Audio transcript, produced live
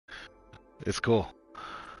It's cool.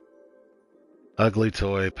 Ugly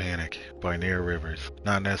Toy Panic by NearRivers.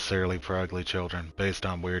 Not necessarily for ugly children, based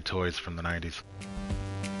on weird toys from the 90s.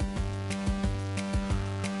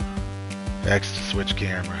 X to switch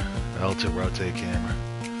camera, L to rotate camera,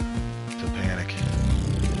 to panic.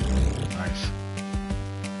 Nice.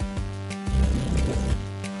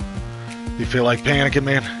 You feel like panicking,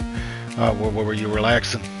 man? What were you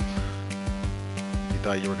relaxing? You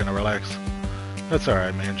thought you were gonna relax? That's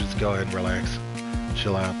alright, man. Just go ahead and relax.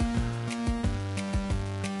 Chill out.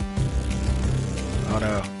 Oh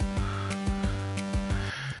no.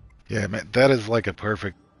 Yeah, man, that is like a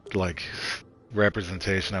perfect, like,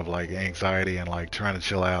 representation of like anxiety and like trying to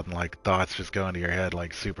chill out and like thoughts just go into your head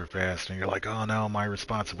like super fast and you're like, oh no, my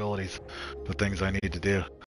responsibilities, the things I need to do.